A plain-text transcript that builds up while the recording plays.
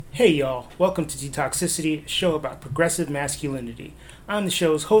Hey y'all, welcome to Detoxicity, a show about progressive masculinity. I'm the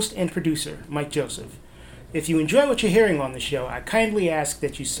show's host and producer, Mike Joseph. If you enjoy what you're hearing on the show, I kindly ask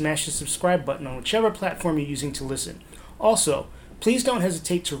that you smash the subscribe button on whichever platform you're using to listen. Also, please don't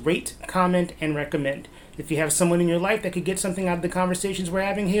hesitate to rate, comment, and recommend. If you have someone in your life that could get something out of the conversations we're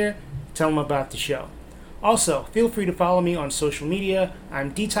having here, tell them about the show. Also, feel free to follow me on social media.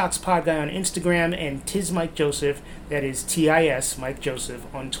 I'm Detox Pod Guy on Instagram and Tis Mike Joseph, that is TIS Mike Joseph,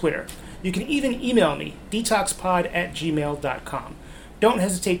 on Twitter. You can even email me, detoxpod@gmail.com. Don't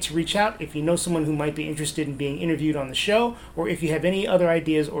hesitate to reach out if you know someone who might be interested in being interviewed on the show, or if you have any other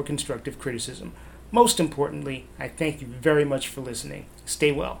ideas or constructive criticism. Most importantly, I thank you very much for listening.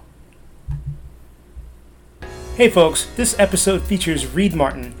 Stay well. Hey folks, this episode features Reed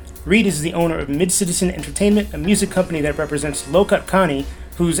Martin. Reed is the owner of Mid-Citizen Entertainment, a music company that represents Low Cut Connie,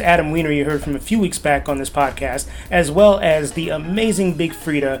 who's Adam Weiner you heard from a few weeks back on this podcast, as well as the amazing Big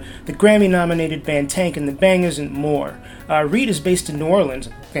Frida, the Grammy-nominated band Tank and the Bangers, and more. Reed is based in New Orleans,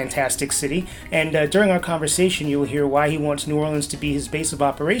 a fantastic city, and during our conversation you'll hear why he wants New Orleans to be his base of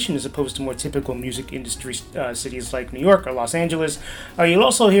operation as opposed to more typical music industry cities like New York or Los Angeles. You'll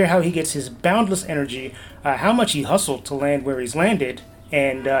also hear how he gets his boundless energy, how much he hustled to land where he's landed,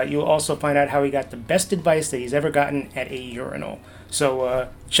 and you'll also find out how he got the best advice that he's ever gotten at a urinal. So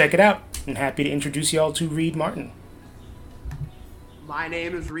check it out. I'm happy to introduce y'all to Reed Martin. My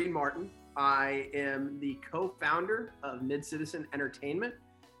name is Reed Martin. I am the co-founder of Mid-Citizen Entertainment,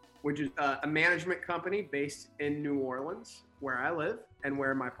 which is a management company based in New Orleans, where I live, and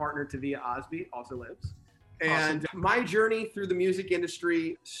where my partner Tavia Osby also lives. And awesome. My journey through the music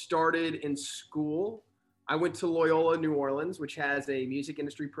industry started in school. I went to Loyola, New Orleans, which has a music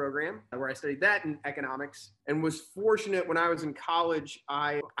industry program where I studied that in economics, and was fortunate when I was in college.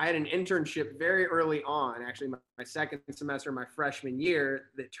 I had an internship very early on, actually my second semester, my freshman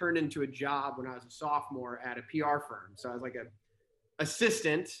year, that turned into a job when I was a sophomore at a PR firm. So I was like a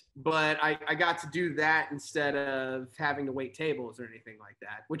assistant, but I got to do that instead of having to wait tables or anything like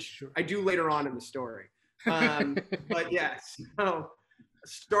that, which sure. I do later on in the story. But yes, so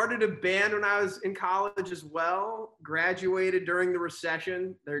started a band when I was in college as well, graduated during the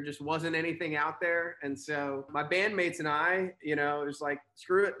recession. There just wasn't anything out there. And so my bandmates and I, it was like,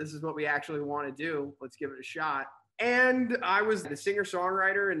 screw it. This is what we actually want to do. Let's give it a shot. And I was the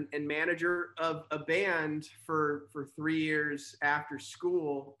singer-songwriter and manager of a band for 3 years after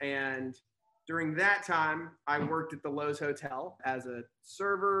school. And during that time, I worked at the Lowe's Hotel as a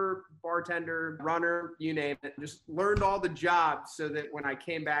server, bartender, runner, you name it. Just learned all the jobs so that when I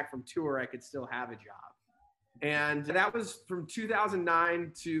came back from tour, I could still have a job. And that was from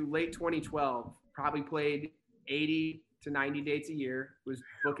 2009 to late 2012. Probably played 80 to 90 dates a year, was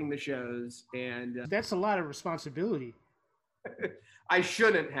booking the shows. And that's a lot of responsibility. I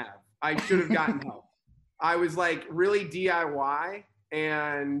shouldn't have. I should have gotten help. I was like really DIY.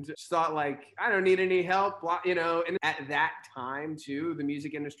 And just thought like, I don't need any help, and at that time too, the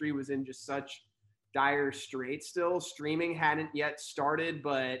music industry was in just such dire straits still. Streaming hadn't yet started,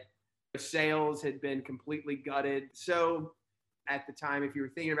 but sales had been completely gutted. So at the time, if you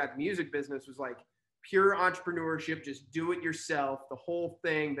were thinking about the music business, was like pure entrepreneurship, just do it yourself. The whole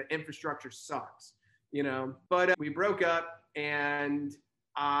thing, the infrastructure sucks, but we broke up and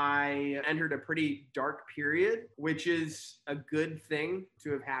I entered a pretty dark period, which is a good thing to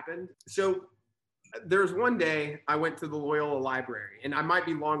have happened. So there's one day I went to the Loyola Library, and I might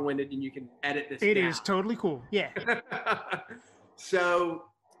be long-winded and you can edit this It down. is totally cool. Yeah. So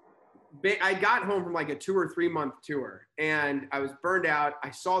I got home from like a 2 or 3 month tour, and I was burned out.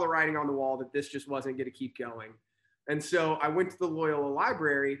 I saw the writing on the wall that this just wasn't going to keep going. And so I went to the Loyola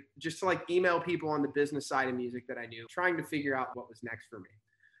Library just to like email people on the business side of music that I knew, trying to figure out what was next for me.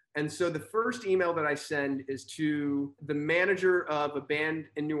 And so the first email that I send is to the manager of a band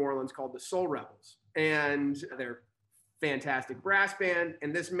in New Orleans called the Soul Rebels. And they're a fantastic brass band.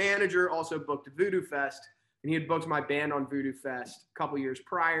 And this manager also booked Voodoo Fest, and he had booked my band on Voodoo Fest a couple years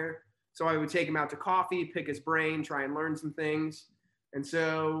prior. So I would take him out to coffee, pick his brain, try and learn some things. And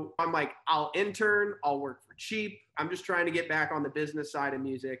so I'm like, I'll intern, I'll work for cheap. I'm just trying to get back on the business side of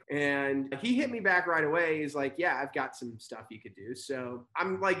music. And he hit me back right away. He's like, yeah, I've got some stuff you could do. So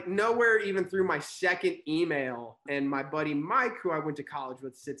I'm like nowhere even through my second email. And my buddy Mike, who I went to college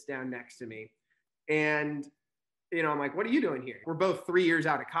with, sits down next to me. And, I'm like, what are you doing here? We're both 3 years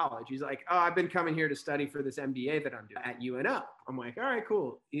out of college. He's like, oh, I've been coming here to study for this MBA that I'm doing at UNO. I'm like, all right,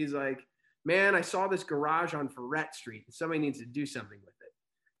 cool. He's like, man, I saw this garage on Ferret Street and somebody needs to do something with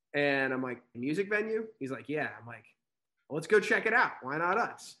it. And I'm like, music venue? He's like, yeah. I'm like, well, let's go check it out. Why not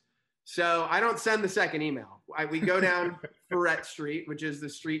us? So I don't send the second email. We go down Ferret Street, which is the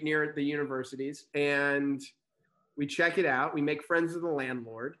street near the universities, and we check it out. We make friends with the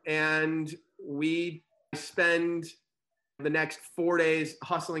landlord, and we spend the next 4 days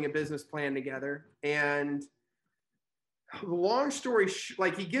hustling a business plan together. And long story,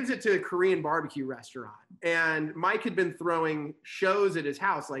 like he gives it to a Korean barbecue restaurant. And Mike had been throwing shows at his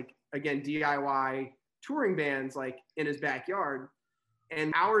house, like, again, DIY touring bands, like in his backyard.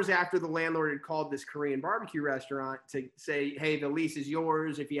 And hours after the landlord had called this Korean barbecue restaurant to say, hey, the lease is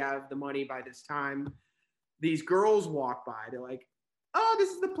yours if you have the money by this time, these girls walk by. They're like, oh,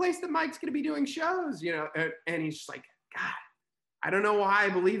 this is the place that Mike's going to be doing shows, you know? And he's just like, God, I don't know why I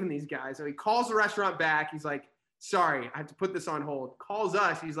believe in these guys. So he calls the restaurant back. He's like, sorry, I have to put this on hold. Calls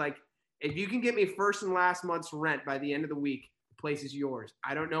us. He's like, if you can get me first and last month's rent by the end of the week, the place is yours.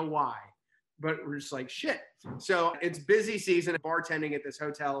 I don't know why, but we're just like, shit. So it's busy season bartending at this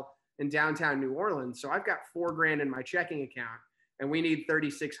hotel in downtown New Orleans. So I've got $4,000 in my checking account, and we need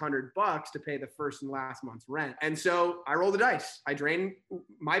 $3,600 to pay the first and last month's rent. And so I roll the dice. I drain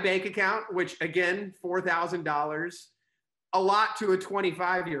my bank account, which again, $4,000, a lot to a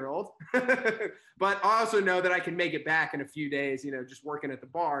 25-year-old. But I also know that I can make it back in a few days, you know, just working at the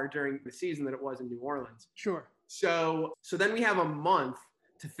bar during the season that it was in New Orleans. Sure. So then we have a month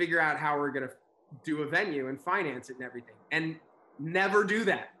to figure out how we're going to do a venue and finance it and everything. And never do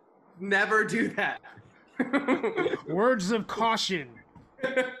that. Never do that. Words of caution.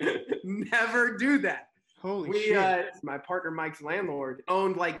 Never do that. Holy shit. My partner Mike's landlord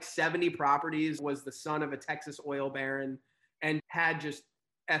owned like 70 properties, was the son of a Texas oil baron, and had just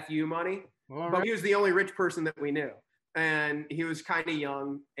FU money. But he was the only rich person that we knew. And he was kind of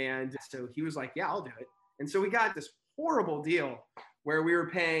young. And so he was like, yeah, I'll do it. And so we got this horrible deal where we were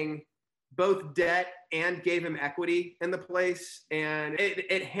paying both debt and gave him equity in the place. And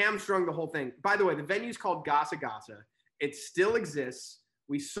it hamstrung the whole thing. By the way, the venue's called Gasa Gasa. It still exists.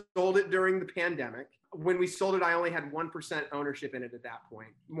 We sold it during the pandemic. When we sold it, I only had 1% ownership in it at that point.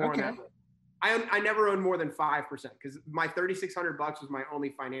 More okay. On that. I never owned more than 5% because my $3,600 was my only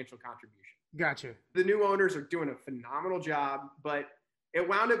financial contribution. Gotcha. The new owners are doing a phenomenal job, but it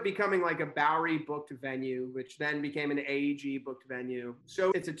wound up becoming like a Bowery booked venue, which then became an AEG booked venue.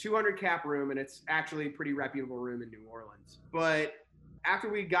 So it's a 200 cap room, and it's actually a pretty reputable room in New Orleans. But after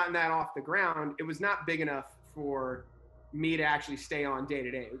we'd gotten that off the ground, it was not big enough for me to actually stay on day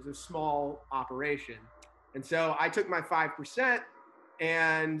to day. It was a small operation. And so I took my 5%,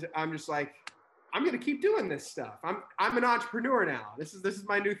 and I'm just like, I'm going to keep doing this stuff. I'm an entrepreneur now. This is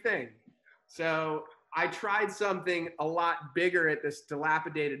my new thing. So I tried something a lot bigger at this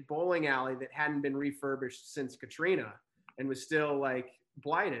dilapidated bowling alley that hadn't been refurbished since Katrina and was still like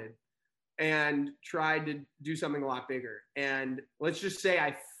blighted, and tried to do something a lot bigger. And let's just say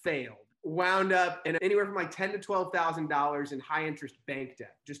I failed. Wound up in anywhere from like $10,000 to $12,000 in high interest bank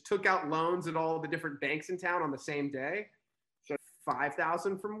debt. Just took out loans at all the different banks in town on the same day. So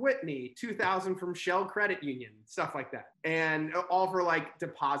 $5,000 from Whitney, $2,000 from Shell Credit Union, stuff like that. And all for like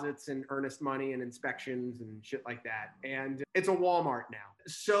deposits and earnest money and inspections and shit like that. And it's a Walmart now.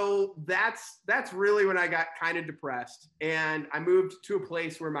 So that's really when I got kind of depressed. And I moved to a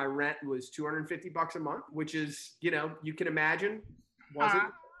place where my rent was $250 a month, which is, you know, you can imagine, wasn't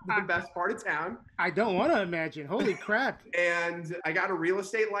the best part of town. I don't want to imagine. Holy crap. And I got a real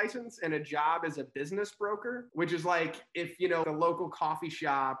estate license and a job as a business broker, which is like if, you know, the local coffee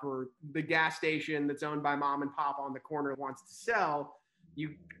shop or the gas station that's owned by mom and pop on the corner wants to sell,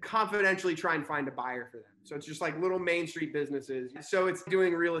 you confidentially try and find a buyer for them. So it's just like little Main Street businesses. So it's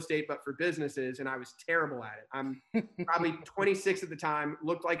doing real estate, but for businesses. And I was terrible at it. I'm probably 26 at the time,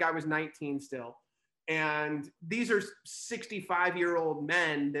 looked like I was 19 still. And these are 65-year-old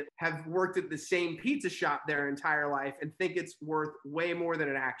men that have worked at the same pizza shop their entire life and think it's worth way more than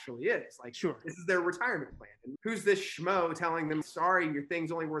it actually is. Like, sure, this is their retirement plan. And who's this schmo telling them, sorry, your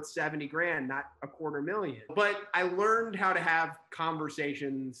thing's only worth $70,000, not $250,000? But I learned how to have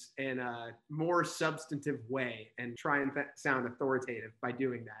conversations in a more substantive way and try and sound authoritative by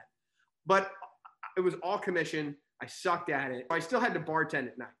doing that. But it was all commission. I sucked at it. I still had to bartend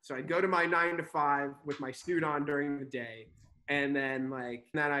at night. So I'd go to my 9 to 5 with my suit on during the day. And then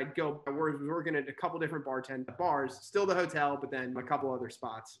I'd go, I was working at a couple different bars, still the hotel, but then a couple other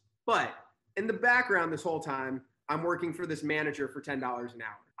spots. But in the background this whole time, I'm working for this manager for $10 an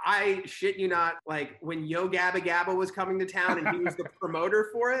hour. I shit you not, like when Yo Gabba Gabba was coming to town and he was the promoter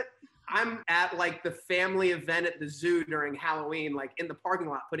for it, I'm at like the family event at the zoo during Halloween, like in the parking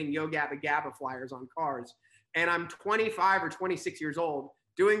lot, putting Yo Gabba Gabba flyers on cars. And I'm 25 or 26 years old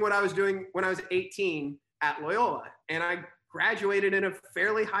doing what I was doing when I was 18 at Loyola. And I graduated in a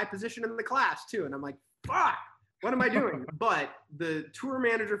fairly high position in the class too. And I'm like, fuck, what am I doing? But the tour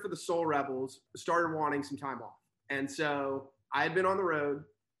manager for the Soul Rebels started wanting some time off. And so I had been on the road,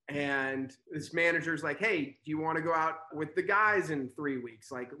 and this manager's like, hey, do you want to go out with the guys in 3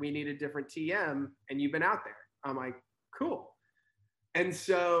 weeks? Like, we need a different TM, and you've been out there. I'm like, cool. And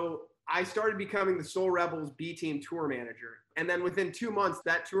so I started becoming the Soul Rebels B team tour manager. And then within 2 months,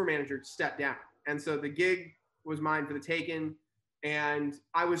 that tour manager stepped down. And so the gig was mine for the taking. And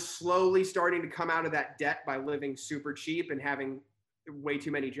I was slowly starting to come out of that debt by living super cheap and having way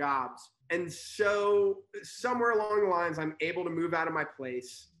too many jobs. And so somewhere along the lines, I'm able to move out of my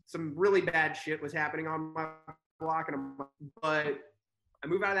place. Some really bad shit was happening on my block, but I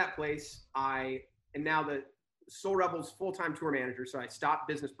move out of that place. And now the Soul Rebels full-time tour manager. So I stopped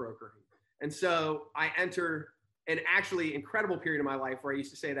business brokering. And so I enter an actually incredible period of my life where I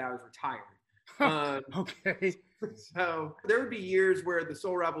used to say that I was retired. Okay. So there would be years where the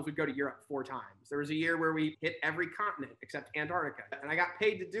Soul Rebels would go to Europe 4 times. There was a year where we hit every continent except Antarctica. And I got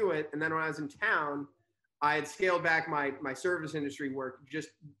paid to do it. And then when I was in town, I had scaled back my service industry work just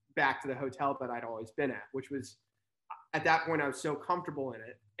back to the hotel that I'd always been at, which was, at that point, I was so comfortable in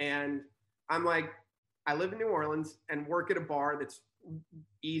it. And I'm like, I live in New Orleans and work at a bar that's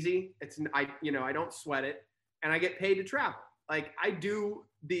easy. I don't sweat it. And I get paid to travel. Like, I do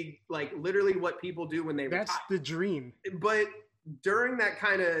literally what people do when they retire. That's the dream. But during that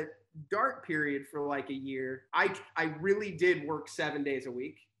kind of dark period for like a year, I really did work 7 days a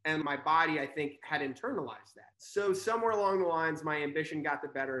week. And my body, I think, had internalized that. So somewhere along the lines, my ambition got the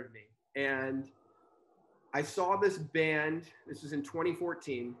better of me. And I saw this band, this was in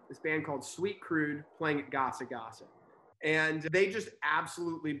 2014, this band called Sweet Crude playing at Gasa Gasa. And they just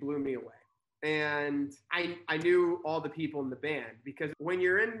absolutely blew me away. And I knew all the people in the band, because when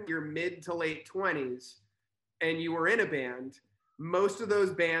you're in your mid to late 20s and you were in a band, most of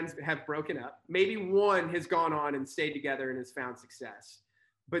those bands have broken up. Maybe one has gone on and stayed together and has found success.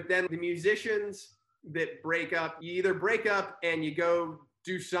 But then the musicians that break up, you either break up and you go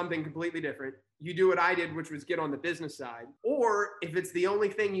do something completely different. You do what I did, which was get on the business side. Or if it's the only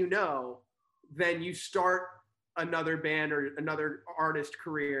thing you know, then you start another band or another artist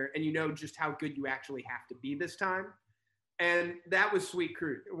career, and you know just how good you actually have to be this time. And that was Sweet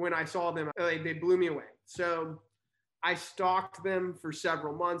Crude. When I saw them, they blew me away. So I stalked them for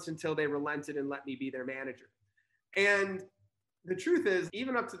several months until they relented and let me be their manager. And the truth is,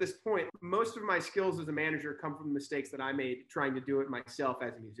 even up to this point, most of my skills as a manager come from mistakes that I made trying to do it myself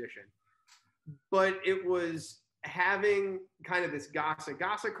as a musician. But it was having kind of this Gasa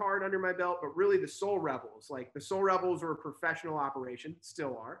Gasa card under my belt, but really the Soul Rebels. Like, the Soul Rebels were a professional operation,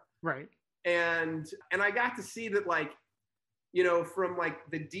 still are. Right. And I got to see that, like, you know, from like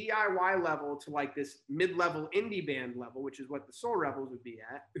the DIY level to like this mid-level indie band level, which is what the Soul Rebels would be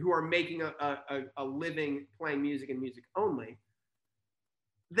at, who are making a living playing music and music only.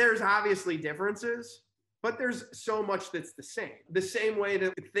 There's obviously differences, but there's so much that's the same. The same way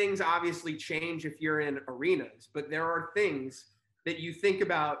that things obviously change if you're in arenas, but there are things that you think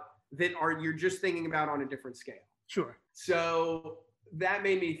about that you're just thinking about on a different scale. Sure. So that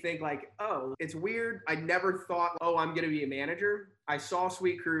made me think like, oh, it's weird. I never thought, oh, I'm going to be a manager. I saw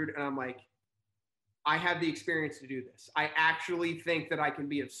Sweet Crude and I'm like, I have the experience to do this. I actually think that I can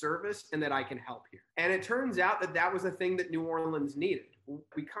be of service and that I can help here. And it turns out that that was a thing that New Orleans needed.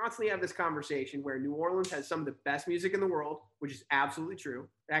 We constantly have this conversation where New Orleans has some of the best music in the world, which is absolutely true.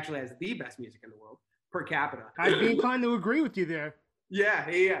 It actually has the best music in the world per capita. I'd be inclined to agree with you there.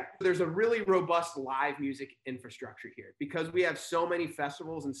 Yeah. There's a really robust live music infrastructure here because we have so many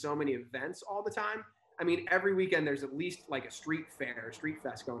festivals and so many events all the time. I mean, every weekend there's at least like a street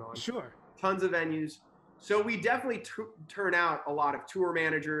fest going on. Sure. Tons of venues. So we definitely turn out a lot of tour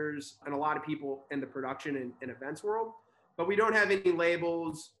managers and a lot of people in the production and events world, but we don't have any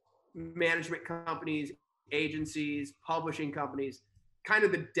labels, management companies, agencies, publishing companies, kind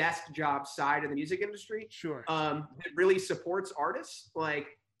of the desk job side of the music industry. Sure. It really supports artists. Like,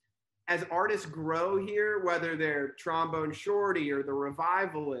 as artists grow here, whether they're Trombone Shorty or the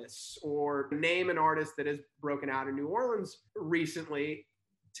Revivalists, or name an artist that has broken out in New Orleans recently,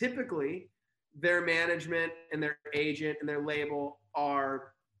 typically their management and their agent and their label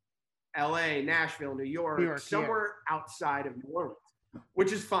are LA, Nashville, New York, somewhere outside of New Orleans,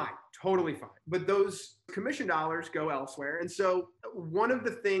 which is fine, totally fine. But those commission dollars go elsewhere. And so one of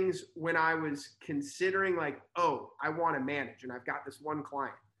the things when I was considering like, oh, I want to manage and I've got this one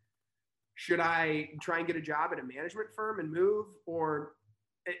client, should I try and get a job at a management firm and move? Or,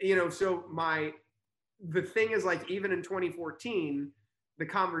 you know, so the thing is like, even in 2014, the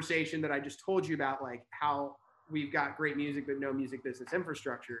conversation that I just told you about, like how we've got great music, but no music business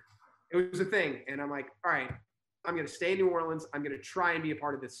infrastructure. It was a thing. And I'm like, all right, I'm going to stay in New Orleans. I'm going to try and be a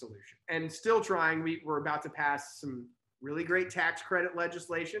part of this solution. And still trying, we're about to pass some really great tax credit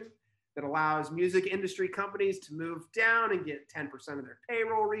legislation that allows music industry companies to move down and get 10% of their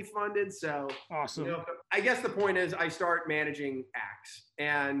payroll refunded. So awesome. I guess the point is I start managing acts.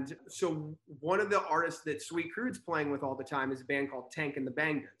 And so one of the artists that Sweet Crude's playing with all the time is a band called Tank and the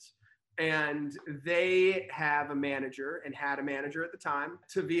Bangas. And they have a manager and had a manager at the time,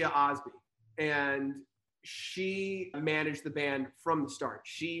 Tavia Osby. And she managed the band from the start.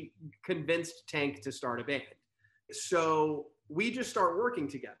 She convinced Tank to start a band. So we just start working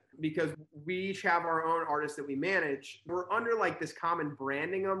together because we each have our own artists that we manage. We're under like this common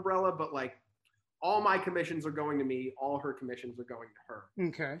branding umbrella, but like all my commissions are going to me, all her commissions are going to her.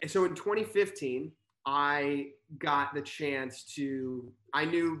 Okay. And so in 2015, I got the chance I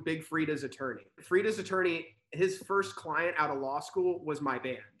knew Big Frida's attorney. Frida's attorney, his first client out of law school was my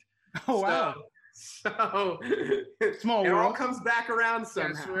band. Oh, wow. So small it world. all comes back around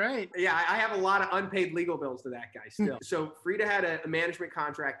somehow. That's right. Yeah, I have a lot of unpaid legal bills to that guy still. So Frida had a management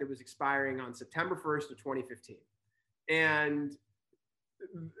contract that was expiring on September 1st of 2015. And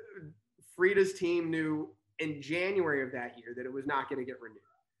Frida's team knew in January of that year that it was not going to get renewed.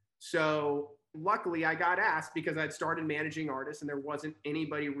 So luckily I got asked because I'd started managing artists and there wasn't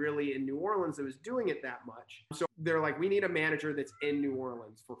anybody really in New Orleans that was doing it that much. So they're like, we need a manager that's in New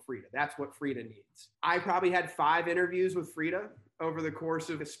Orleans for Frida. That's what Frida needs. I probably had 5 interviews with Frida over the course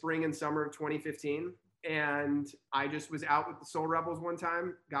of the spring and summer of 2015. And I just was out with the Soul Rebels one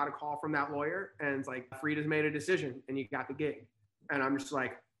time, got a call from that lawyer and it's like, Frida's made a decision and you got the gig. And I'm just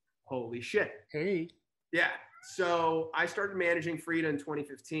like, holy shit. Hey. Yeah. So I started managing Frida in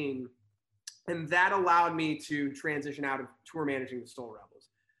 2015. And that allowed me to transition out of tour managing the Soul Rebels.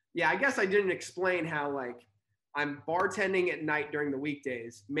 Yeah, I guess I didn't explain how like I'm bartending at night during the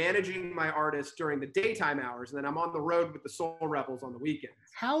weekdays, managing my artists during the daytime hours, and then I'm on the road with the Soul Rebels on the weekends.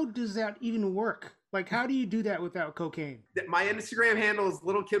 How does that even work? Like, how do you do that without cocaine? My Instagram handle is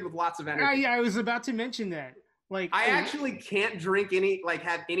little kid with lots of energy. Yeah, I was about to mention that. Like, I actually can't drink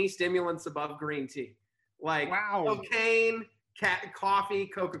have any stimulants above green tea. Like wow. Cocaine, coffee,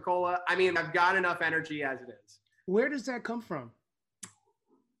 Coca-Cola. I mean, I've got enough energy as it is. Where does that come from?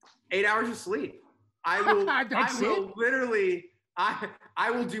 8 hours of sleep. I will literally,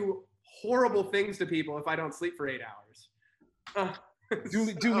 I will do horrible things to people if I don't sleep for 8 hours.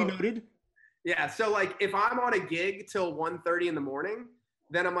 Duly noted. Yeah. So like if I'm on a gig till 1:30 in the morning,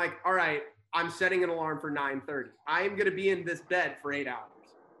 then I'm like, all right, I'm setting an alarm for 9:30. I am going to be in this bed for 8 hours.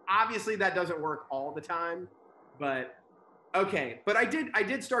 Obviously that doesn't work all the time, but okay. But I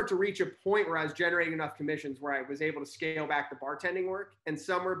did start to reach a point where I was generating enough commissions where I was able to scale back the bartending work. And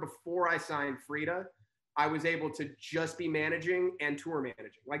somewhere before I signed Frida, I was able to just be managing and tour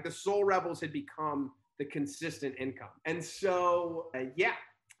managing. Like the Soul Rebels had become the consistent income. And so,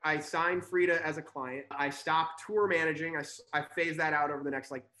 I signed Frida as a client. I stopped tour managing. I phased that out over the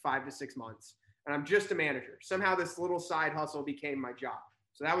next like 5 to 6 months. And I'm just a manager. Somehow this little side hustle became my job.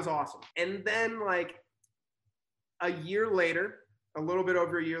 So that was awesome. And then like a year later, a little bit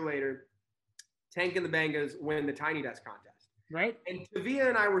over a year later, Tank and the Bangas win the Tiny Desk contest. Right. And Tavia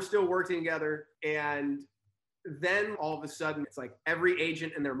and I were still working together. And then all of a sudden, it's like every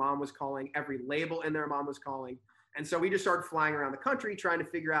agent and their mom was calling, every label and their mom was calling. And so we just started flying around the country trying to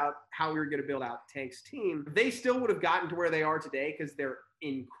figure out how we were going to build out Tank's team. They still would have gotten to where they are today because they're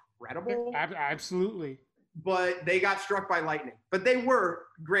incredible. Absolutely. But they got struck by lightning. But they were,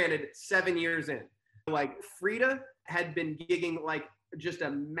 granted, 7 years in. Like Frida had been gigging like just a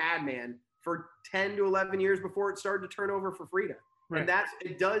madman for 10 to 11 years before it started to turn over for Frida. Right. And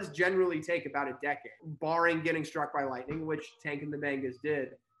it does generally take about a decade, barring getting struck by lightning, which Tank and the Bangas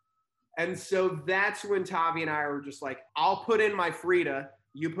did. And so that's when Tavi and I were just like, I'll put in my Frida,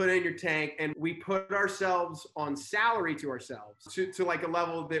 you put in your Tank, and we put ourselves on salary to ourselves to like a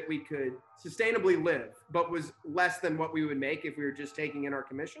level that we could sustainably live, but was less than what we would make if we were just taking in our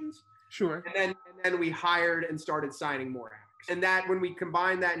commissions. Sure. And then we hired and started signing more acts. And that when we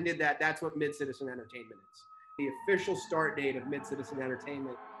combined that and did that, that's what Mid-Citizen Entertainment is. The official start date of Mid-Citizen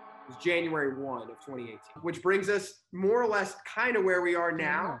Entertainment was January 1 of 2018, which brings us more or less kind of where we are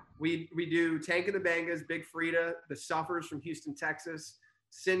now. Yeah. We do Tank and the Bangas, Big Frida, The Suffers from Houston, Texas,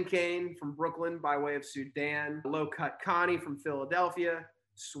 Sin Kane from Brooklyn by way of Sudan, Low Cut Connie from Philadelphia,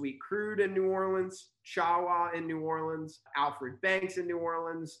 Sweet Crude in New Orleans, Chawa in New Orleans, Alfred Banks in New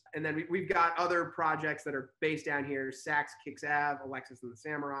Orleans. And then we've got other projects that are based down here, Sax Kicks Ave, Alexis and the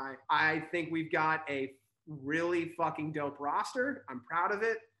Samurai. I think we've got a really fucking dope roster. I'm proud of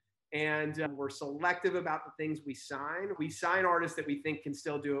it. And we're selective about the things we sign. We sign artists that we think can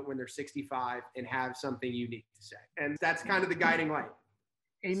still do it when they're 65 and have something unique to say. And that's kind of the guiding light.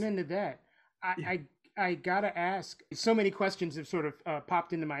 Amen to that. I gotta ask. So many questions have sort of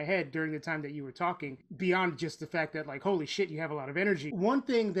popped into my head during the time that you were talking. Beyond just the fact that, like, holy shit, you have a lot of energy. One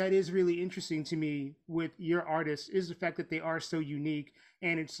thing that is really interesting to me with your artists is the fact that they are so unique.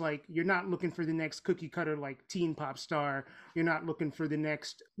 And it's like you're not looking for the next cookie cutter like teen pop star. You're not looking for the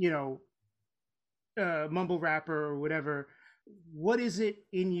next, mumble rapper or whatever. What is it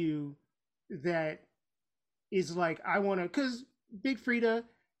in you that is like, I want to? Because Big Freedia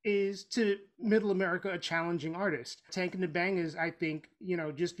is to middle America a challenging artist. Tank and the Bang is, I think,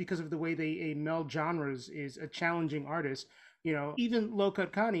 just because of the way they meld genres, is a challenging artist. Even Low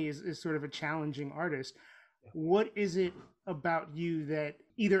Cut Connie is sort of a challenging artist. What is it about you that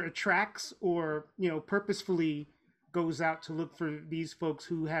either attracts or, purposefully goes out to look for these folks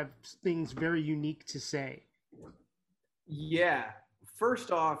who have things very unique to say? Yeah.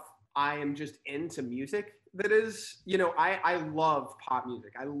 First off, I am just into music. That is, I love pop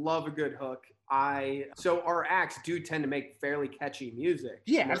music. I love a good hook. So our acts do tend to make fairly catchy music.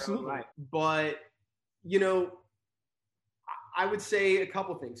 Yeah, absolutely. Right. But, I would say a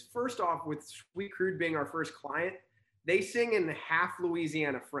couple things. First off, with Sweet Crude being our first client, they sing in half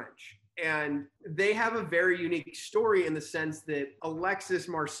Louisiana French. And they have a very unique story in the sense that Alexis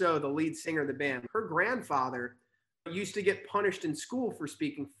Marceau, the lead singer of the band, her grandfather used to get punished in school for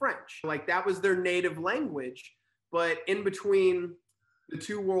speaking French. Like, that was their native language. But in between the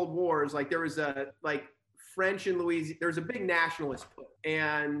two world wars, like, there was French in Louisiana, there was a big nationalist push.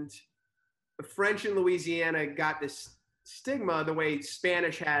 And the French in Louisiana got this stigma the way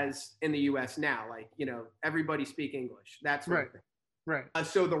Spanish has in the US now. Like, everybody speak English. That's right. Right.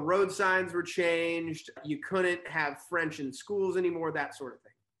 So the road signs were changed. You couldn't have French in schools anymore, that sort of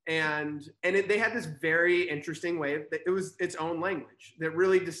thing. And they had this very interesting way of, it was its own language that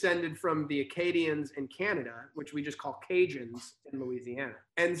really descended from the Acadians in Canada, which we just call Cajuns in Louisiana.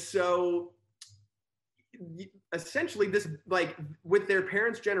 And so essentially this, like, with their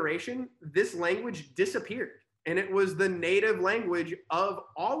parents' generation, this language disappeared. And it was the native language of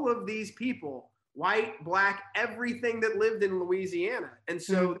all of these people, white, black, everything that lived in Louisiana. And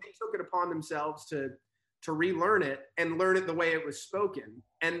so they took it upon themselves to relearn it and learn it the way it was spoken.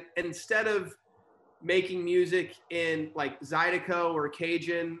 And instead of making music in like Zydeco or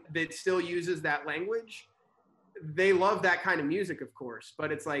Cajun that still uses that language, they love that kind of music, of course,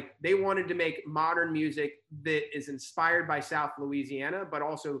 but it's like they wanted to make modern music that is inspired by South Louisiana, but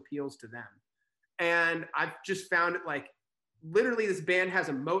also appeals to them. And I've just found it, like, literally this band has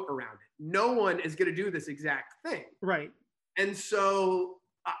a moat around it. No one is going to do this exact thing. Right. And so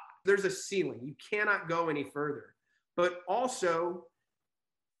there's a ceiling. You cannot go any further. But also,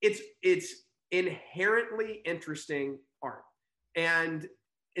 it's inherently interesting art. And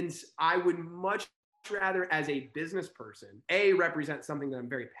I would much rather, as a business person, A, represent something that I'm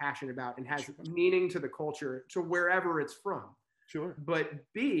very passionate about and has meaning to the culture, to wherever it's from. Sure. But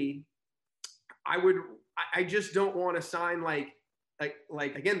B, I just don't want to sign like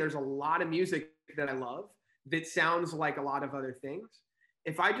again, there's a lot of music that I love that sounds like a lot of other things.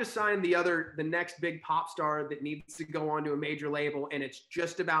 If I just sign the next big pop star that needs to go onto a major label and it's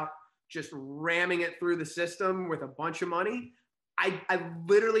just about just ramming it through the system with a bunch of money, I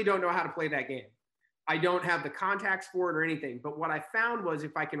literally don't know how to play that game. I don't have the contacts for it or anything. But what I found was,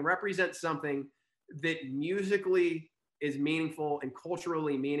 if I can represent something that musically is meaningful and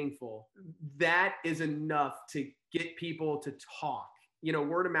culturally meaningful, that is enough to get people to talk.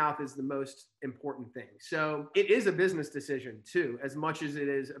 Word of mouth is the most important thing. So it is a business decision too, as much as it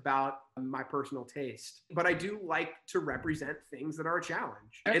is about my personal taste. But I do like to represent things that are a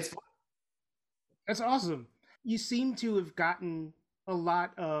challenge. It's fun. That's awesome. You seem to have gotten a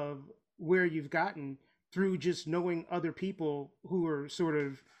lot of where you've gotten through just knowing other people who are sort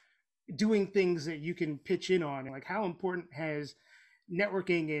of doing things that you can pitch in on. Like, how important has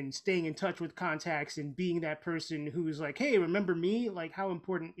networking and staying in touch with contacts and being that person who's like, hey, remember me? Like, how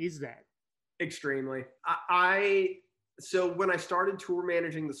important is that? Extremely. So when I started tour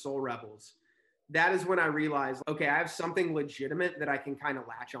managing the Soul Rebels, that is when I realized, okay, I have something legitimate that I can kind of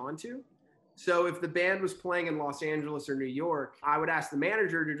latch onto. So if the band was playing in Los Angeles or New York, I would ask the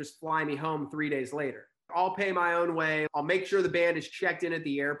manager to just fly me home 3 days later. I'll pay my own way. I'll make sure the band is checked in at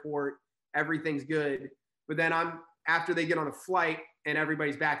the airport. Everything's good. But then after they get on a flight and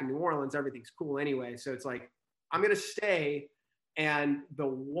everybody's back in New Orleans, everything's cool anyway. So it's like, I'm going to stay. And the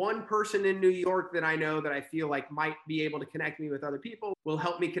one person in New York that I know that I feel like might be able to connect me with other people will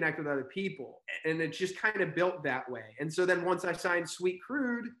help me connect with other people. And it's just kind of built that way. And so then once I signed Sweet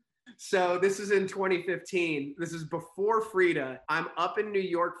Crude, So this is in 2015. This is before Frida. I'm up in New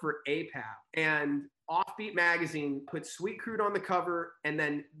York for APAP, and Offbeat Magazine put Sweet Crude on the cover, and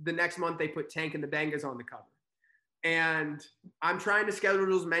then the next month they put Tank and the Bangas on the cover. And I'm trying to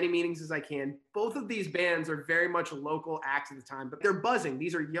schedule as many meetings as I can. Both of these bands are very much local acts at the time, but they're buzzing.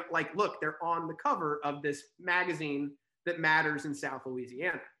 These are like, look, they're on the cover of this magazine that matters in South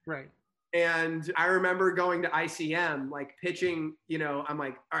Louisiana. Right. And I remember going to ICM, like pitching, I'm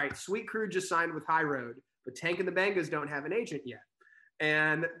like, all right, Sweet Crude just signed with High Road, but Tank and the Bangas don't have an agent yet.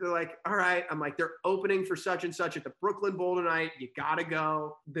 And they're like, all right. I'm like, they're opening for such and such at the Brooklyn Bowl tonight. You got to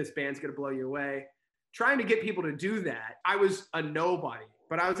go. This band's going to blow you away. Trying to get people to do that. I was a nobody,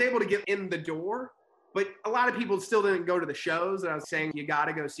 but I was able to get in the door. But a lot of people still didn't go to the shows. And I was saying, you got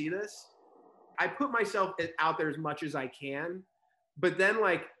to go see this. I put myself out there as much as I can. But then,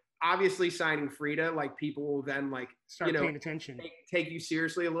 like, obviously signing Frida, like, people will then, like, start paying attention, take you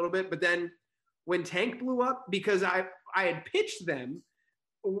seriously a little bit. But then when Tank blew up, because I had pitched them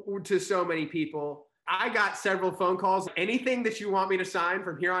to so many people, I got several phone calls. Anything that you want me to sign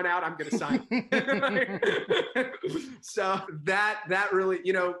from here on out, I'm going to sign. So that really,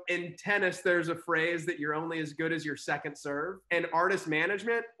 in tennis, there's a phrase that you're only as good as your second serve. And artist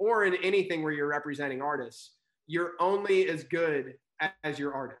management, or in anything where you're representing artists, you're only as good as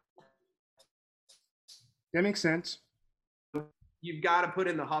your artist. That makes sense. You've got to put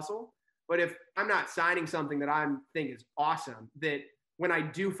in the hustle. But if I'm not signing something that I think is awesome, that when I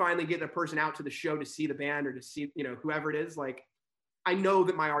do finally get the person out to the show to see the band or to see, whoever it is, like, I know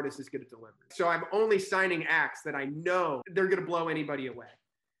that my artist is going to deliver. So I'm only signing acts that I know they're going to blow anybody away.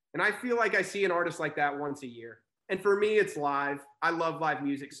 And I feel like I see an artist like that once a year. And for me, it's live. I love live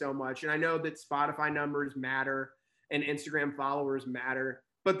music so much. And I know that Spotify numbers matter and Instagram followers matter.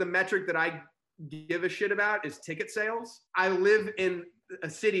 But the metric that I give a shit about is ticket sales. I live in a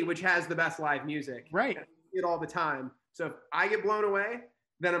city which has the best live music. Right. I see it all the time. So if I get blown away,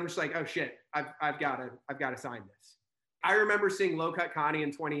 then I'm just like, oh shit, I've got to sign this. I remember seeing Low Cut Connie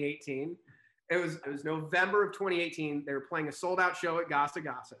in 2018. It was November of 2018. They were playing a sold out show at Gasa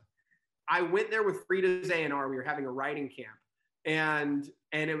Gasa. I went there with Frida's A&R. We were having a writing camp, and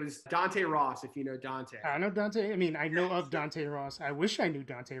it was Dante Ross, if you know Dante. I know Dante. I mean, I know of Dante Ross. I wish I knew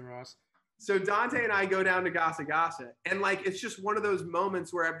Dante Ross. So Dante and I go down to Gasa Gasa, and like, it's just one of those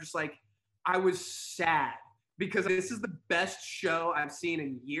moments where I'm just like, I was sad because this is the best show I've seen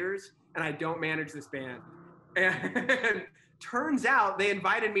in years, and I don't manage this band. And turns out they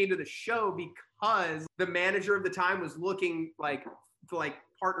invited me to the show because the manager of the time was looking to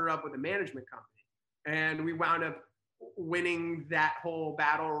partner up with a management company. And we wound up winning that whole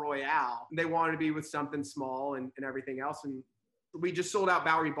battle royale. They wanted to be with something small and everything else. And we just sold out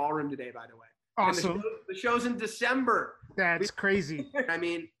Bowery Ballroom today, by the way. Awesome. The show's in December. That's crazy. I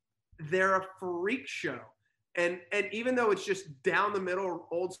mean, they're a freak show. And even though it's just down the middle,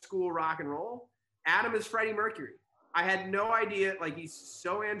 old school rock and roll, Adam is Freddie Mercury. I had no idea. Like, he's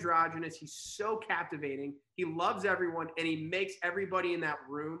so androgynous. He's so captivating. He loves everyone, and he makes everybody in that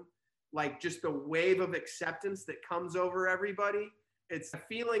room, like, just the wave of acceptance that comes over everybody. It's a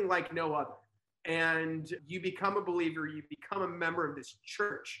feeling like no other. And you become a believer. You become a member of this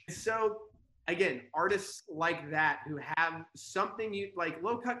church. So, again, artists like that who have something like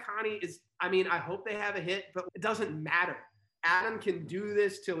Low Cut Connie is, I mean, I hope they have a hit, but it doesn't matter. Adam can do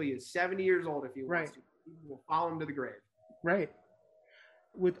this till he is 70 years old if he wants to. We'll follow him to the grave. Right.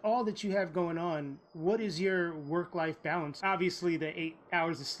 With all that you have going on, what is your work-life balance? Obviously, the 8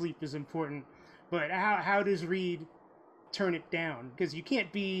 hours of sleep is important, but how does Reed turn it down? Because you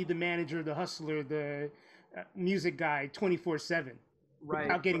can't be the manager, the hustler, the music guy 24/7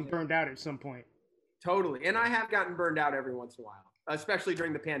 without getting burned out at some point. Totally. And I have gotten burned out every once in a while, especially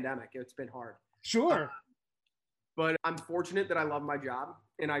during the pandemic. It's been hard. Sure. But I'm fortunate that I love my job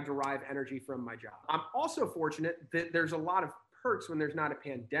and I derive energy from my job. I'm also fortunate that there's a lot of perks when there's not a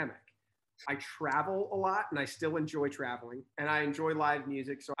pandemic. I travel a lot and I still enjoy traveling, and I enjoy live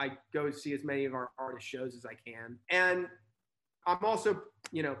music. So I go see as many of our artist shows as I can. And I'm also,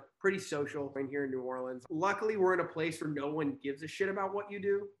 pretty social in here in New Orleans. Luckily, we're in a place where no one gives a shit about what you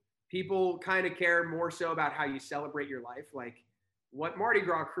do. People kind of care more so about how you celebrate your life. Like, what Mardi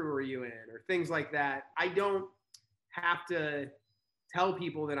Gras crew are you in, or things like that. I don't have to tell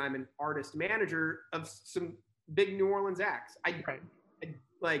people that I'm an artist manager of some big New Orleans acts.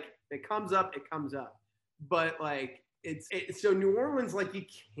 Like, it comes up. But like, so New Orleans, like, you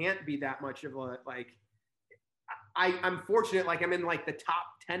can't be that much of a, like, I'm fortunate, like, I'm in like the top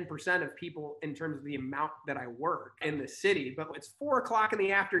 10% of people in terms of the amount that I work in the city, but it's 4:00 in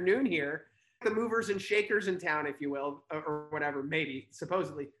the afternoon here. the movers and shakers in town, if you will, or whatever, maybe,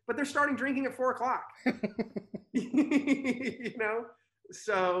 supposedly. But they're starting drinking at 4:00. You know?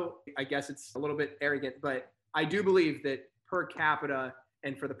 So I guess it's a little bit arrogant, but I do believe that per capita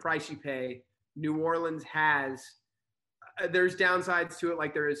and for the price you pay, New Orleans has, there's downsides to it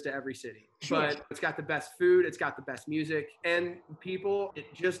like there is to every city. Sure. But it's got the best food, it's got the best music, and people, it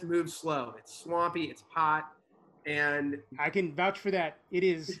just moves slow. It's swampy, it's hot, and I can vouch for that. It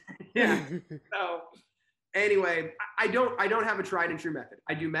is. Yeah. So anyway, I don't have a tried and true method.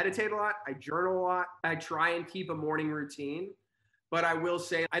 I do meditate a lot, I journal a lot, I try and keep a morning routine, but I will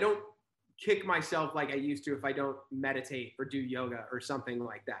say I don't kick myself like I used to if I don't meditate or do yoga or something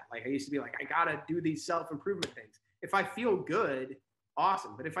like that. Like I used to be like, I gotta do these self-improvement things. If I feel good,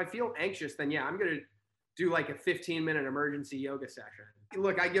 awesome. But if I feel anxious, then yeah, I'm going to do like a 15-minute emergency yoga session.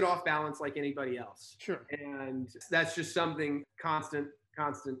 Look, I get off balance like anybody else. Sure. And that's just something constant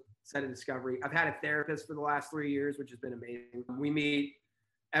set of discovery. I've had a therapist for the last 3 years, which has been amazing. We meet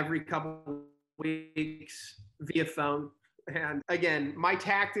every couple weeks via phone. And again, my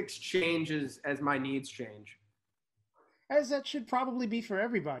tactics change as my needs change. As that should probably be for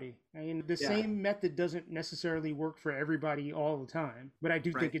everybody. I mean, the same method doesn't necessarily work for everybody all the time, but I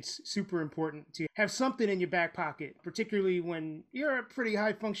do think it's super important to have something in your back pocket, particularly when you're a pretty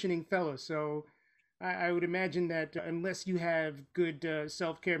high-functioning fellow. So I would imagine that unless you have good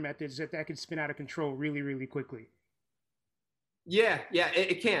self-care methods, that could spin out of control really, really quickly. Yeah,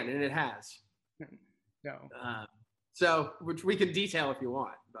 it can, and it has. No. So, which we can detail if you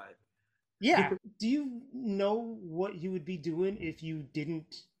want, but... Yeah. Do you know what you would be doing if you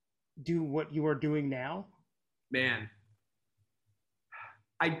didn't do what you are doing now? Man,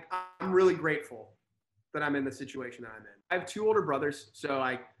 I'm really grateful that I'm in the situation that I'm in. I have 2 older brothers,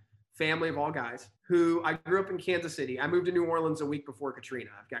 so family of all guys, who I grew up in Kansas City. I moved to New Orleans a week before Katrina.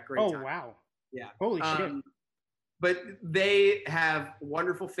 I've got great time. Oh, wow. Yeah. Holy shit. But they have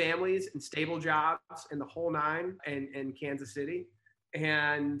wonderful families and stable jobs and the whole nine in Kansas City.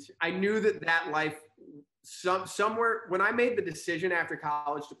 And I knew that life, somewhere, when I made the decision after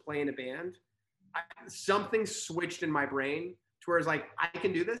college to play in a band, something switched in my brain to where it's like, I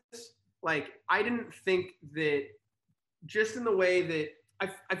can do this. Like, I didn't think that, just in the way that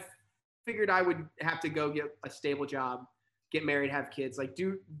I figured I would have to go get a stable job, get married, have kids, like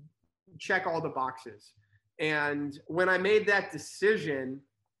check all the boxes. And when I made that decision,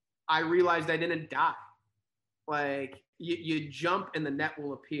 I realized I didn't die. Like, you jump and the net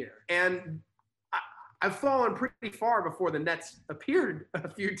will appear. And I've fallen pretty far before the nets appeared a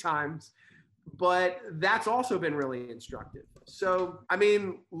few times, but that's also been really instructive. So, I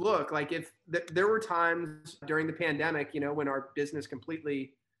mean, look, like if there were times during the pandemic, when our business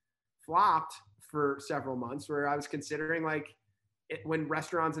completely flopped for several months where I was considering when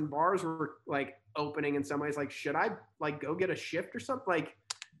restaurants and bars were like opening in some ways, like, should I like go get a shift or something? Like,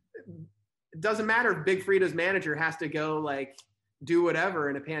 it doesn't matter if Big Frida's manager has to go like do whatever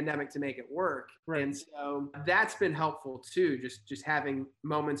in a pandemic to make it work. Right. And so that's been helpful too. Just having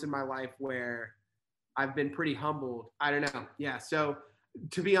moments in my life where I've been pretty humbled. I don't know. Yeah. So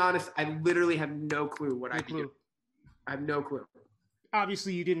to be honest, I literally have no clue what I do. I have no clue.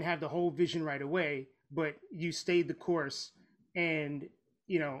 Obviously you didn't have the whole vision right away, but you stayed the course. And,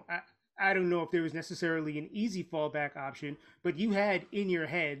 I don't know if there was necessarily an easy fallback option, but you had in your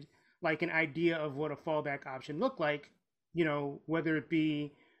head like an idea of what a fallback option looked like, whether it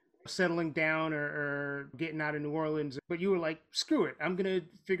be settling down or getting out of New Orleans. But you were like, screw it, I'm going to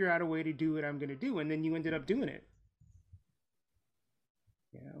figure out a way to do what I'm going to do. And then you ended up doing it.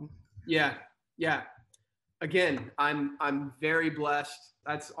 Yeah. Again, I'm very blessed.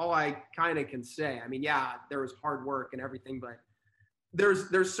 That's all I kind of can say. I mean, yeah, there was hard work and everything, but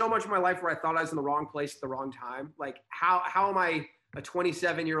there's so much in my life where I thought I was in the wrong place at the wrong time. Like, how am I a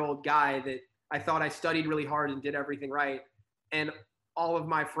 27-year-old guy that I thought I studied really hard and did everything right, and all of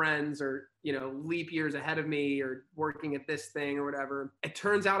my friends are, leap years ahead of me or working at this thing or whatever. It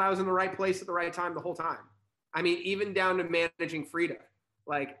turns out I was in the right place at the right time the whole time. I mean, even down to managing Frida.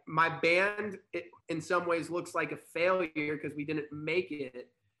 Like, my band, it in some ways looks like a failure because we didn't make it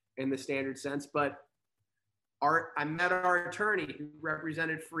in the standard sense, but I met our attorney who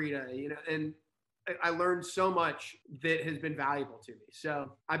represented Frida, and I learned so much that has been valuable to me.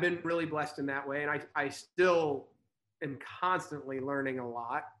 So I've been really blessed in that way. And I still am constantly learning a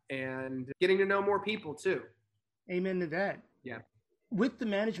lot and getting to know more people too. Amen to that. Yeah. With the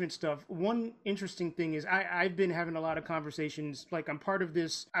management stuff, one interesting thing is I've been having a lot of conversations. Like, I'm part of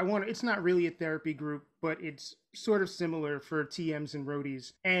this, it's not really a therapy group, but it's sort of similar for TMs and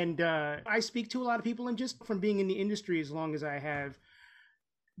roadies. And I speak to a lot of people, and just from being in the industry as long as I have,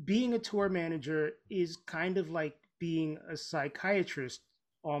 being a tour manager is kind of like being a psychiatrist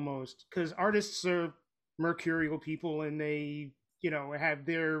almost, because artists are mercurial people and they, have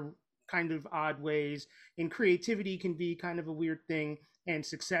their kind of odd ways, and creativity can be kind of a weird thing, and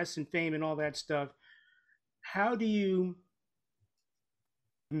success and fame and all that stuff. How do you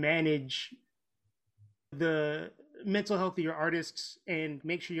manage the mental health of your artists and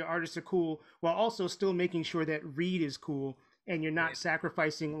make sure your artists are cool while also still making sure that Reed is cool and you're not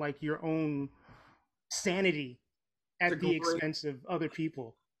sacrificing like your own sanity at the expense of other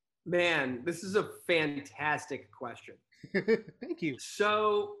people? Man, this is a fantastic question. Thank you.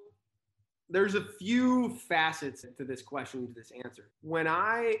 So there's a few facets to this question, to this answer. When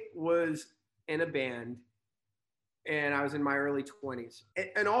I was in a band and I was in my early 20s,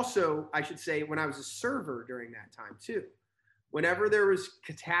 and also I should say when I was a server during that time too, whenever there was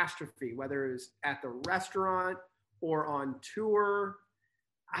catastrophe, whether it was at the restaurant or on tour,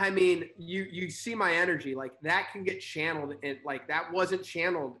 I mean, you see my energy, like that can get channeled, and like that wasn't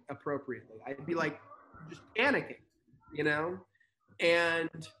channeled appropriately. I'd be like just panicking, and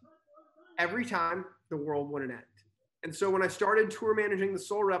every time the world wouldn't end. And so when I started tour managing the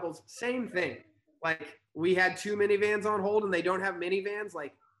Soul Rebels, same thing. Like we had 2 minivans on hold and they don't have minivans,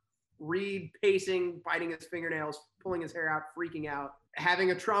 like Reed pacing, biting his fingernails, pulling his hair out, freaking out,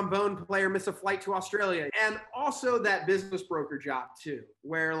 having a trombone player miss a flight to Australia. And also that business broker job too,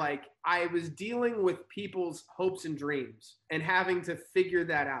 where like I was dealing with people's hopes and dreams and having to figure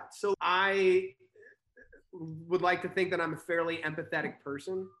that out. So I would like to think that I'm a fairly empathetic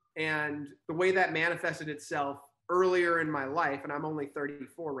person. And the way that manifested itself earlier in my life, and I'm only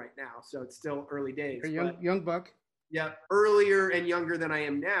 34 right now, so it's still early days. Young buck. Yeah, earlier and younger than I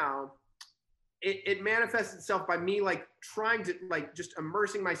am now, it manifests itself by me like trying to like just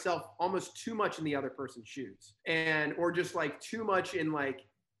immersing myself almost too much in the other person's shoes, or just like too much in like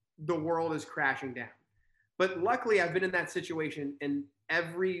the world is crashing down. But luckily I've been in that situation in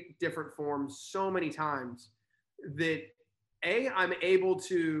every different form so many times that I'm able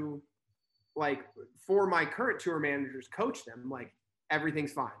to, like, for my current tour managers, coach them like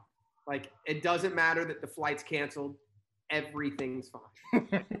everything's fine. Like it doesn't matter that the flight's canceled. Everything's fine.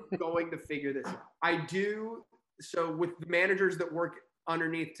 We're going to figure this out. I do. So with the managers that work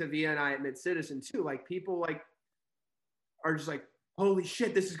underneath Tavia and I at Mid Citizen too, like people like are just like, holy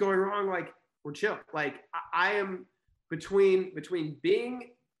shit, this is going wrong. Like we're chill. Like I am between being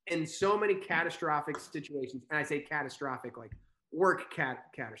in so many catastrophic situations, and I say catastrophic, like work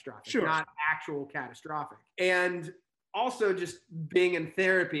catastrophic, sure, not actual catastrophic. And also just being in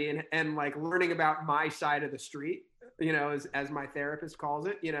therapy and like learning about my side of the street, as my therapist calls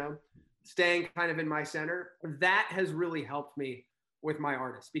it, staying kind of in my center. That has really helped me with my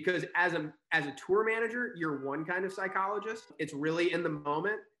artists, because as a tour manager, you're one kind of psychologist. It's really in the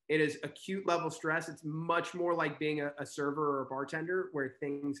moment. It is acute level stress. It's much more like being a server or a bartender where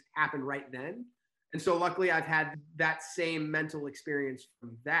things happen right then. And so luckily I've had that same mental experience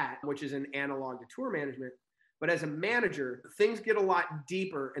from that, which is an analog to tour management. But as a manager, things get a lot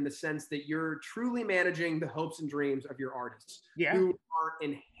deeper in the sense that you're truly managing the hopes and dreams of your artists, who are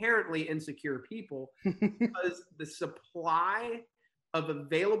inherently insecure people, because the supply of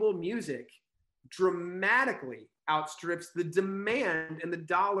available music dramatically outstrips the demand and the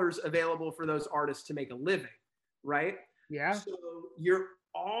dollars available for those artists to make a living, right? Yeah. So you're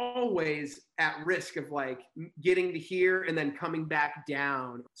always at risk of like getting to here and then coming back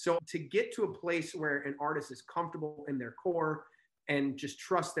down. So to get to a place where an artist is comfortable in their core and just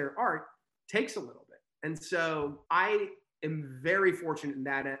trust their art takes a little bit. And so I am very fortunate in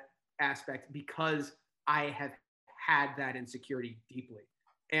that aspect, because I have had that insecurity deeply.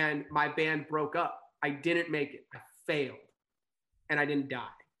 And my band broke up. I didn't make it. I failed. And I didn't die.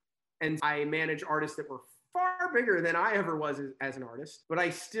 And I manage artists that were far bigger than I ever was as an artist, but I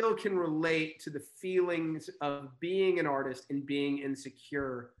still can relate to the feelings of being an artist and being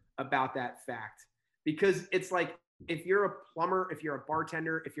insecure about that fact. Because it's like, if you're a plumber, if you're a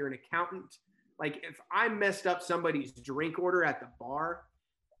bartender, if you're an accountant, like if I messed up somebody's drink order at the bar,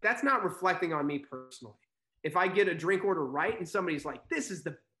 that's not reflecting on me personally. If I get a drink order right and somebody's like, this is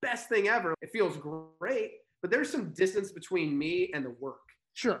the best thing ever, it feels great, but there's some distance between me and the work.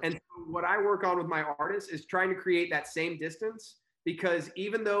 Sure. And so what I work on with my artists is trying to create that same distance, because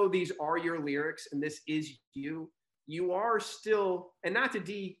even though these are your lyrics and this is you, you are still, and not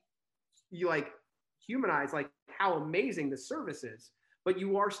to humanize like how amazing the service is, but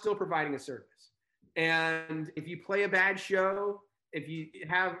you are still providing a service. And if you play a bad show, if you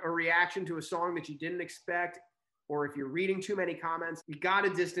have a reaction to a song that you didn't expect, or if you're reading too many comments, you got to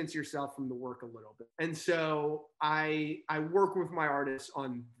distance yourself from the work a little bit. And so I work with my artists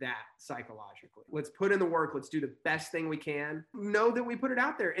on that psychologically. Let's put in the work. Let's do the best thing we can. Know that we put it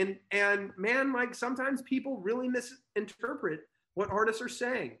out there. And man, like sometimes people really misinterpret what artists are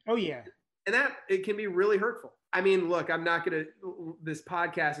saying. Oh yeah. And that it can be really hurtful. I mean, look, this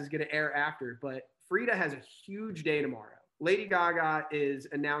podcast is going to air after, but Frida has a huge day tomorrow. Lady Gaga is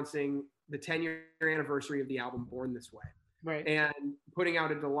announcing the 10-year anniversary of the album Born This Way. Right. And putting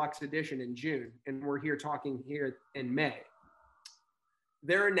out a deluxe edition in June. And we're here talking here in May.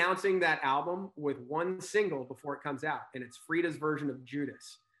 They're announcing that album with one single before it comes out. And it's Frida's version of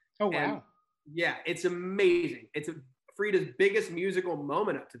Judas. Oh, wow. And yeah, it's amazing. It's Frida's biggest musical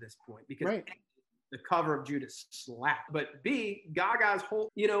moment up to this point because the cover of Judas slapped. But B, Gaga's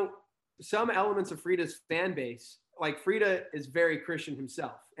whole, some elements of Frida's fan base, like Frida is very Christian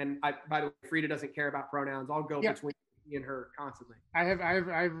himself. And by the way, Frida doesn't care about pronouns. I'll go between me and her constantly.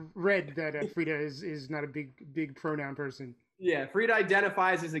 I've read that Frida is not a big pronoun person. Yeah, Frida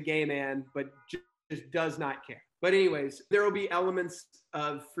identifies as a gay man, but just does not care. But anyways, there will be elements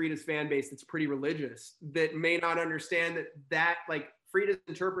of Frida's fan base that's pretty religious that may not understand that like Frida's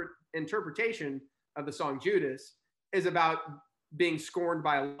interpretation of the song Judas is about being scorned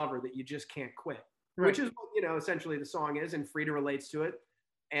by a lover that you just can't quit, which is what, essentially the song is. And Frida relates to it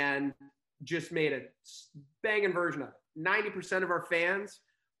and just made a banging version of it. 90% of our fans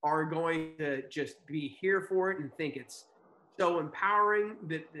are going to just be here for it and think it's so empowering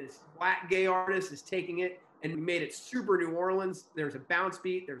that this Black gay artist is taking it and made it super New Orleans. There's a bounce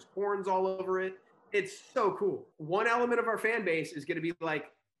beat. There's horns all over it. It's so cool. One element of our fan base is going to be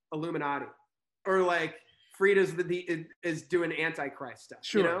like Illuminati or like Frida's is doing Antichrist stuff.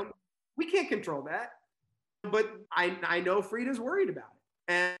 Sure. We can't control that. But I know Frida's worried about it.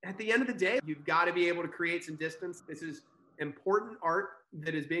 And at the end of the day, you've got to be able to create some distance. This is important art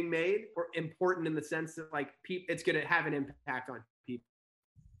that is being made, or important in the sense that like it's going to have an impact on people.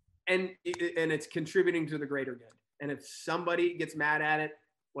 And it's contributing to the greater good. And if somebody gets mad at it,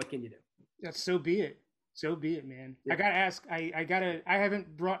 what can you do? That's so be it. So be it, man. Yeah. I gotta ask. I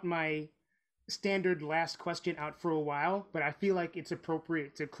haven't brought my standard last question out for a while, but I feel like it's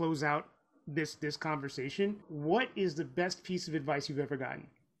appropriate to close out this conversation. What is the best piece of advice you've ever gotten?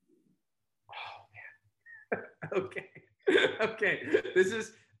 Oh man. Okay. This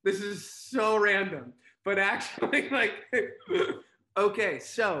is so random, but actually like. Okay,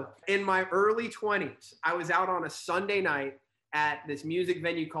 so in my early 20s, I was out on a Sunday night at this music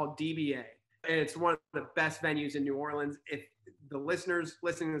venue called DBA. And it's one of the best venues in New Orleans. If the listeners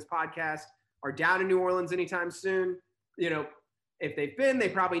listening to this podcast are down in New Orleans anytime soon, if they've been, they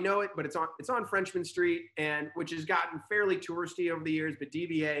probably know it, but it's on Frenchman Street, and which has gotten fairly touristy over the years, but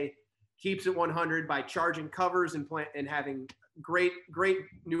DBA keeps it 100 by charging covers and having great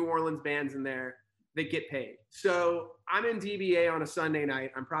New Orleans bands in there that get paid. So I'm in DBA on a Sunday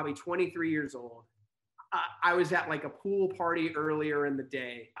night. I'm probably 23 years old. I was at like a pool party earlier in the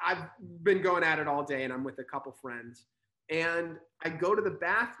day. I've been going at it all day and I'm with a couple friends. And I go to the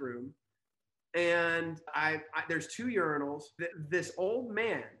bathroom and there's two urinals. This old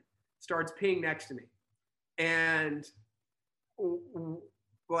man starts peeing next to me. And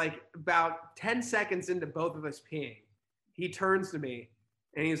like about 10 seconds into both of us peeing, he turns to me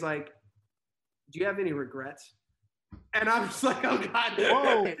and he's like, "Do you have any regrets?" And I'm just like, "Oh God,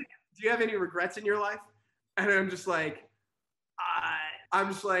 whoa. Do you have any regrets in your life?" And I'm just like,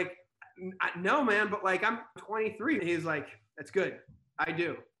 "No, man, but like I'm 23." He's like, "That's good. I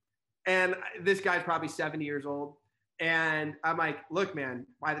do." And this guy's probably 70 years old. And I'm like, "Look, man,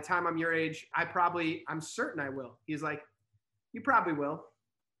 by the time I'm your age, I'm certain I will." He's like, "You probably will.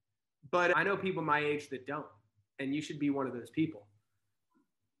 But I know people my age that don't. And you should be one of those people."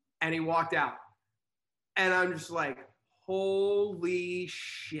 And he walked out. And I'm just like, holy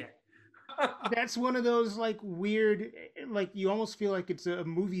shit. That's one of those like weird, like you almost feel like it's a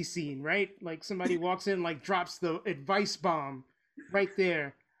movie scene, right? Like somebody walks in, like drops the advice bomb right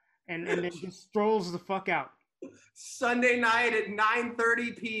there and then just strolls the fuck out. Sunday night at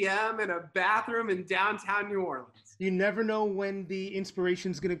 9:30 p.m. in a bathroom in downtown New Orleans. You never know when the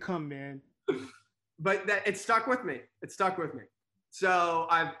inspiration's going to come, man. But it stuck with me. It stuck with me. So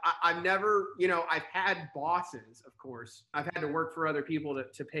I've never, I've had bosses, of course. I've had to work for other people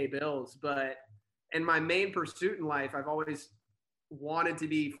to pay bills. But in my main pursuit in life, I've always wanted to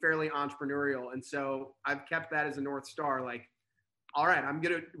be fairly entrepreneurial. And so I've kept that as a North Star. Like, all right,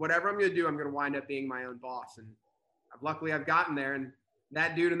 whatever I'm going to do, I'm going to wind up being my own boss. And luckily I've gotten there. And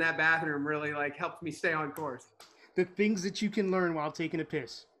that dude in that bathroom really like helped me stay on course. The things that you can learn while taking a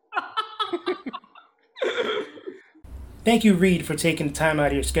piss. Thank you, Reed, for taking the time out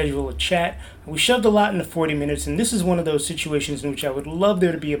of your schedule to chat. We shoved a lot into 40 minutes, and this is one of those situations in which I would love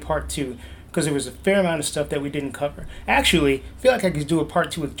there to be a part two, because there was a fair amount of stuff that we didn't cover. Actually, I feel like I could do a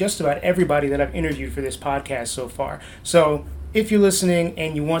part two with just about everybody that I've interviewed for this podcast so far. So if you're listening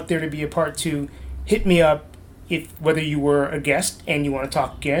and you want there to be a part two, hit me up. If whether you were a guest and you want to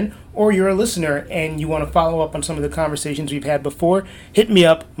talk again, or you're a listener and you want to follow up on some of the conversations we've had before, hit me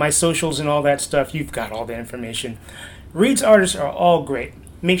up. My socials and all that stuff, you've got all the information. Reed's artists are all great.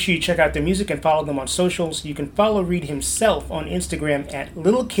 Make sure you check out their music and follow them on socials. You can follow Reed himself on Instagram at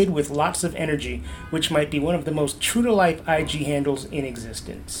Little Kid with Lots of Energy, which might be one of the most true-to-life IG handles in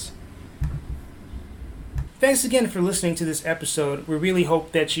existence. Thanks again for listening to this episode. We really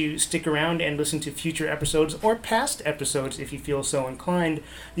hope that you stick around and listen to future episodes or past episodes if you feel so inclined.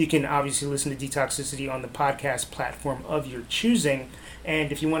 You can obviously listen to Detoxicity on the podcast platform of your choosing.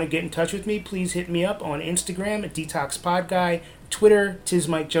 And if you want to get in touch with me, please hit me up on Instagram at DetoxPodGuy, Twitter,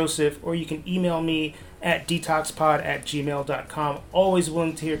 TizMikeJoseph, or you can email me at detoxpod@gmail.com. Always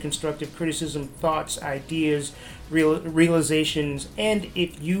willing to hear constructive criticism, thoughts, ideas, realizations, and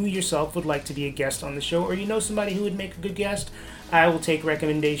if you yourself would like to be a guest on the show or you know somebody who would make a good guest, I will take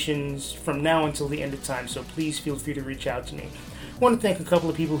recommendations from now until the end of time, so please feel free to reach out to me. I want to thank a couple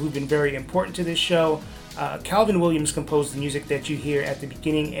of people who've been very important to this show. Calvin Williams composed the music that you hear at the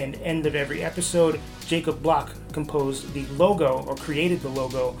beginning and end of every episode. Jacob Block composed the logo, or created the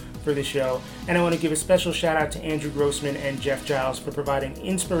logo, for the show. And I want to give a special shout out to Andrew Grossman and Jeff Giles for providing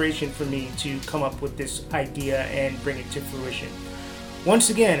inspiration for me to come up with this idea and bring it to fruition.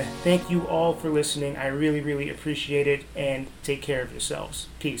 Once again, thank you all for listening. I really, really appreciate it, and take care of yourselves.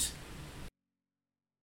 Peace.